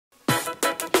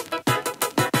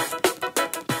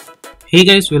Hey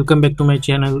guys, welcome back to my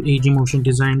channel AG Motion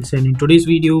Designs, and in today's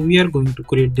video we are going to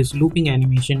create this looping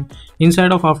animation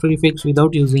inside of After Effects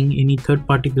without using any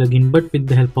third-party plugin but with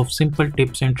the help of simple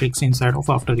tips and tricks inside of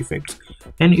After Effects.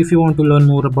 And if you want to learn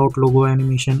more about logo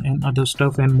animation and other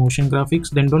stuff and motion graphics,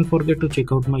 then don't forget to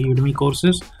check out my Udemy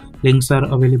courses. Links are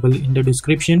available in the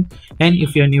description. And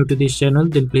if you are new to this channel,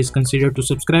 then please consider to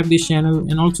subscribe this channel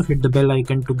and also hit the bell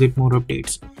icon to get more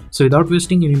updates. So without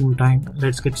wasting any more time,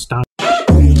 let's get started.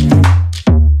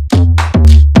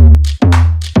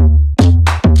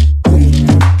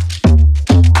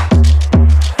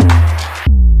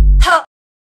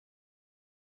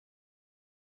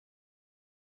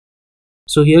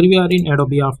 So here we are in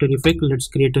Adobe After Effects. Let's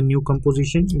create a new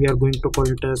composition. We are going to call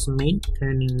it as main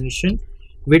animation.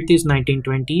 Width is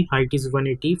 1920, height is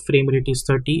 180, frame rate is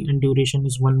 30, and duration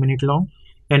is 1 minute long.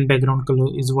 And background color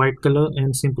is white color,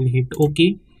 and simply hit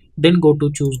OK. Then go to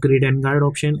choose grid and guide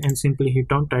option and simply hit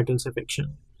on title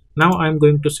selection. Now I'm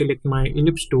going to select my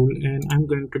ellipse tool and I'm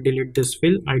going to delete this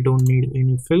fill. I don't need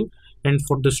any fill. And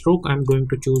for the stroke, I'm going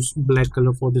to choose black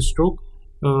color for the stroke.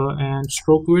 And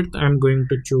stroke width I'm going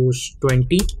to choose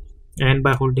 20, and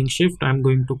by holding shift I'm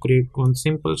going to create one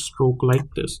simple stroke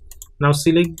like this. Now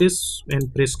select this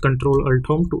and press Ctrl Alt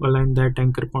Home to align that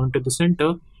anchor point to the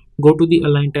center. Go to the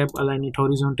align tab, align it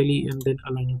horizontally and then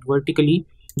align it vertically.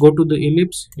 Go to the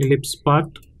ellipse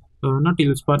path, not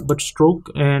ellipse path but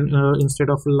stroke, and instead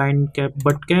of line cap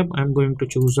butt cap I'm going to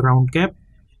choose round cap,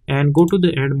 and go to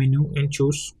the add menu and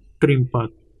choose trim path.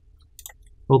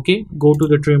 Okay, go to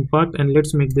the trim path and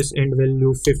let's make this end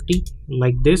value 50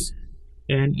 like this,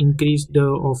 and increase the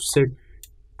offset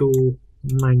to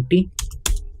 90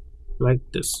 like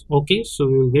this. Okay, so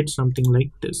we will get something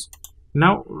like this.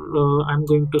 Now I'm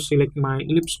going to select my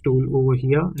ellipse tool over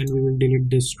here and we will delete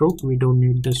this stroke. We don't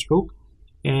need the stroke,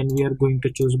 and we are going to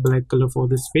choose black color for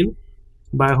this fill.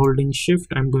 By holding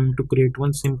shift I'm going to create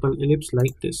one simple ellipse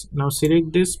like this. Now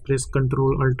select this, press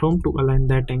Ctrl Alt Home to align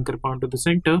that anchor point to the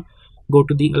center. Go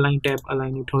to the align tab,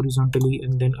 align it horizontally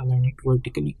and then align it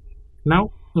vertically.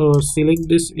 Now select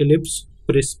this ellipse,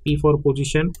 press P for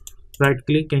position, right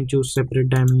click and choose separate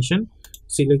dimension.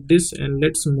 Select this and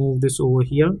let's move this over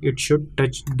here. It should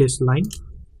touch this line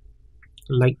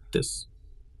like this.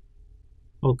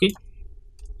 Okay,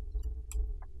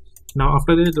 now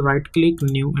after that right click,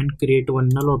 new, and create one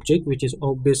null object which is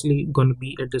obviously going to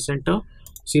be at the center.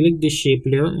 Select this shape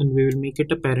layer and we will make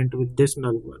it a parent with this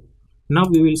null one. Now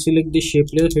we will select the shape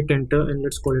layer, hit enter, and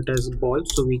let's call it as ball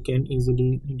so we can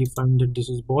easily define that this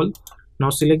is ball. Now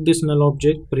select this null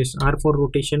object, press R for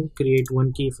rotation, create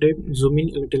one keyframe, zoom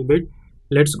in a little bit.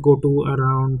 Let's go to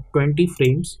around 20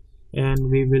 frames and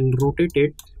we will rotate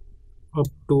it up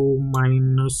to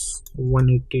minus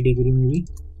 180 degree, maybe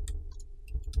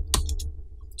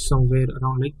somewhere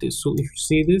around like this. So if you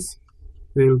see this,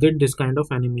 we will get this kind of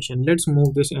animation. Let's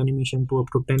move this animation to up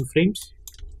to 10 frames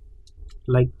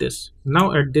like this.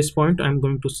 Now at this point I'm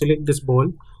going to select this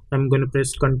ball. I'm going to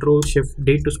press Ctrl Shift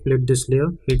D to split this layer,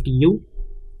 hit U,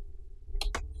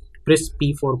 press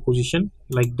P for position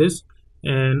like this,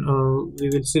 and we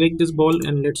will select this ball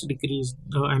and let's decrease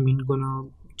gonna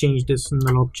change this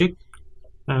null object.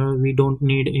 We don't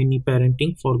need any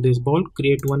parenting for this ball.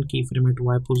 Create one keyframe at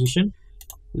Y position.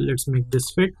 Let's make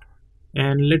this fit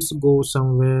and let's go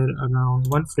somewhere around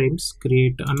 1 frames,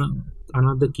 create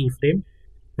another keyframe,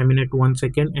 at 1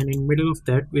 second, and in middle of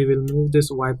that we will move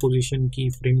this Y position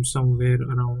keyframe somewhere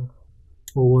around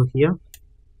over here.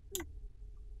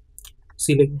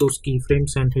 Select those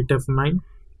keyframes and hit F9.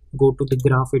 Go to the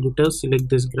graph editor, select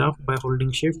this graph. By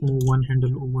holding shift move one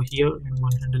handle over here and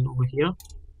one handle over here,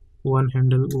 one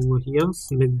handle over here.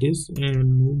 Select this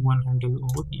and move one handle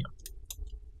over here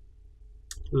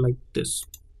like this.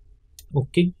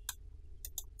 Okay,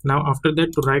 now after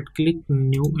that right click,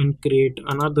 new, and create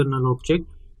another null object,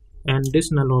 and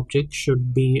this null object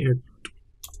should be at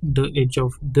the edge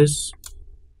of this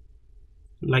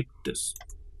like this.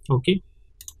 Okay,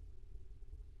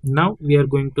 now we are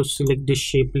going to select this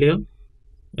shape layer,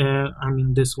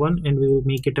 this one, and we will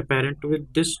make it a parent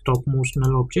with this topmost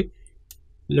null object.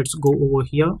 Let's go over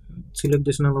here, select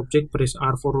this null object, press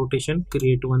R for rotation,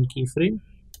 create one keyframe,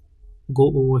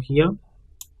 go over here,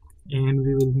 and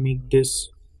we will make this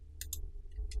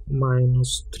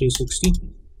minus 360.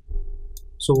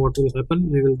 So what will happen,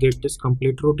 we will get this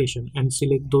complete rotation, and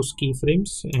select those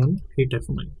keyframes and hit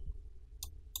F9.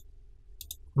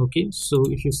 Okay, so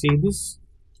if you see this,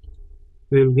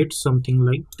 we will get something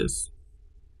like this.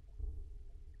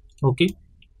 Okay,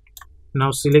 now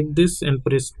select this and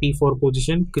press P for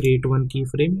position, create one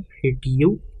keyframe, hit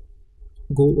U,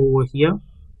 go over here,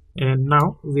 and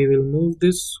now we will move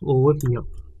this over here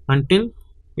until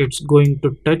it's going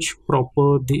to touch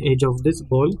proper the edge of this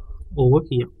ball over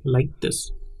here like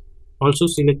this. Also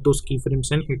select those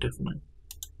keyframes and hit F9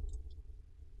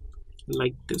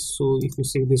 like this. So if you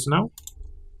see this now,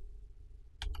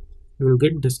 you will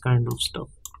get this kind of stuff.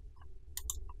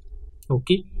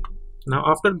 Okay, now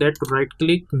after that, right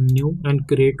click new and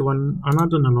create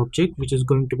another null object which is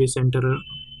going to be center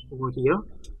over here.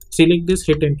 Select this,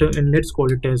 hit enter, and let's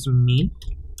call it as main.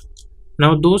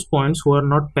 Now those points who are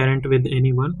not parent with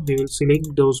anyone, we will select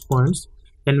those points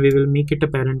and we will make it a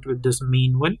parent with this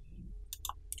main one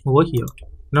over here.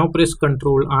 Now press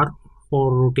Ctrl R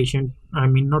for rotation, I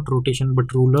mean not rotation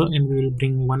but ruler, and we will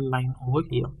bring one line over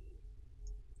here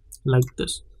like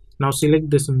this. Now select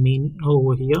this main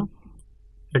over here.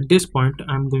 At this point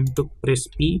I'm going to press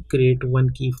P, create one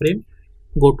keyframe,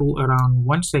 go to around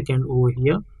 1 second over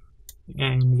here,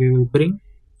 and we will bring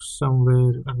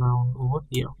somewhere around over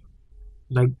here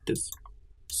like this.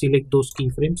 Select those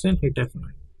keyframes and hit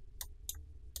F9.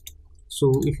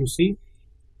 So if you see,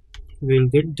 we'll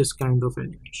get this kind of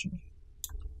animation.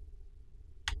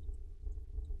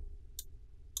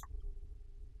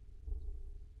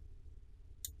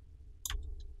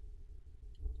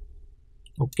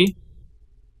 Okay,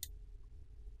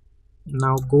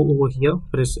 now go over here,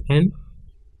 press N,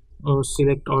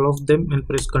 select all of them and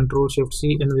press Ctrl Shift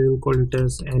C, and we will call it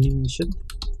as animation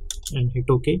and hit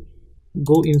OK.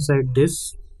 Go inside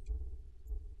this,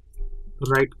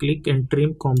 right click and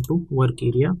trim comp to work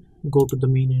area, go to the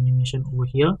main animation over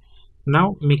here.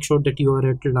 Now make sure that you are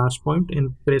at last point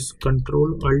and press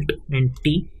Ctrl Alt and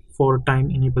T for time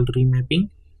enabled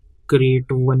remapping.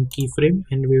 Create one keyframe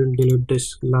and we will delete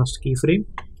this last keyframe.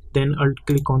 Then alt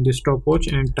click on the stopwatch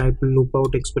and type loop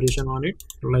out expression on it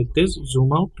like this.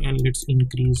 Zoom out and let's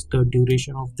increase the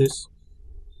duration of this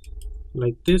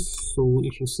like this. So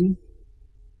if you see,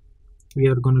 we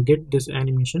are going to get this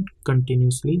animation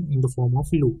continuously in the form of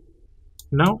loop.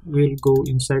 Now we'll go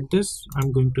inside this.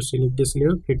 I'm going to select this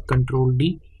layer, hit Ctrl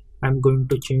D. I'm going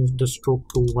to change the stroke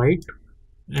to white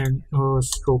and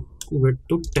stroke width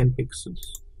to 10 pixels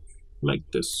like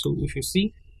this. So if you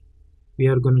see, we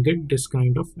are going to get this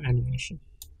kind of animation.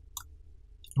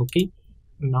 Okay,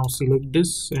 now select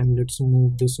this and let's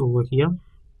move this over here.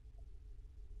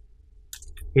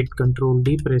 Hit Ctrl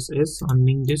D, press S,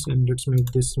 unlink this and let's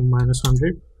make this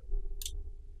 -100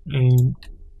 and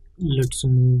let's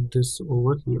move this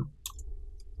over here.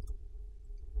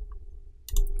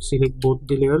 Select both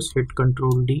the layers, hit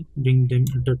Ctrl D, bring them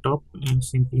at the top and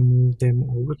simply move them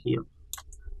over here.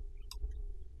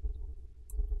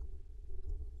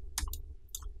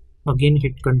 Again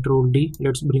hit Ctrl D,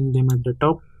 let's bring them at the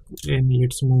top and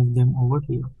let's move them over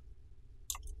here.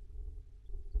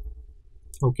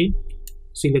 Okay,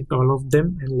 select all of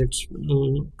them and let's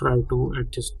try to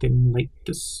adjust them like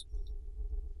this.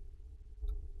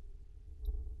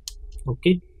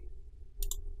 Okay,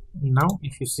 now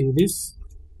if you see this,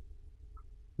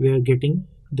 we are getting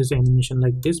this animation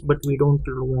like this, but we don't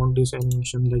want this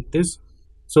animation like this.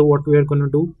 So what we are going to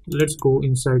do, let's go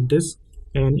inside this,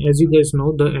 and as you guys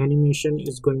know, the animation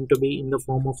is going to be in the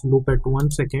form of loop at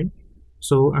 1 second.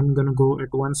 So I'm gonna go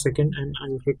at 1 second and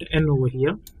I'll hit N over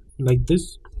here like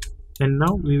this, and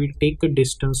now we will take a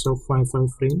distance of 5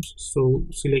 frames. So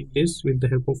select this with the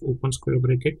help of open square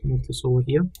bracket, move this over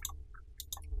here,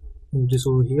 move this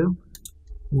over here,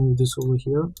 move this over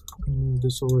here, move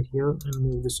this over here, and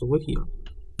move this over here,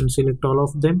 and select all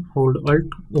of them. Hold Alt,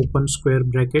 open square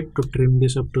bracket to trim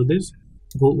this up to this.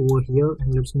 Go over here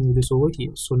and let's move this over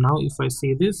here. So now if I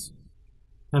say this,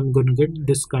 I'm going to get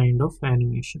this kind of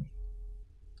animation.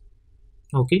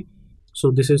 Okay, so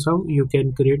this is how you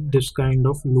can create this kind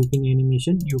of looping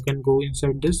animation. You can go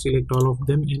inside this, select all of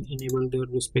them and enable their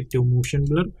respective motion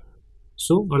blur.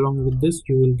 So along with this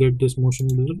you will get this motion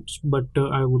blur, but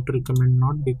I would recommend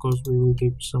not, because we will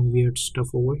get some weird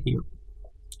stuff over here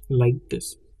like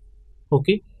this.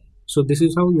 Okay, so this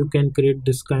is how you can create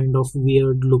this kind of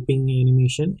weird looping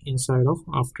animation inside of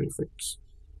After Effects.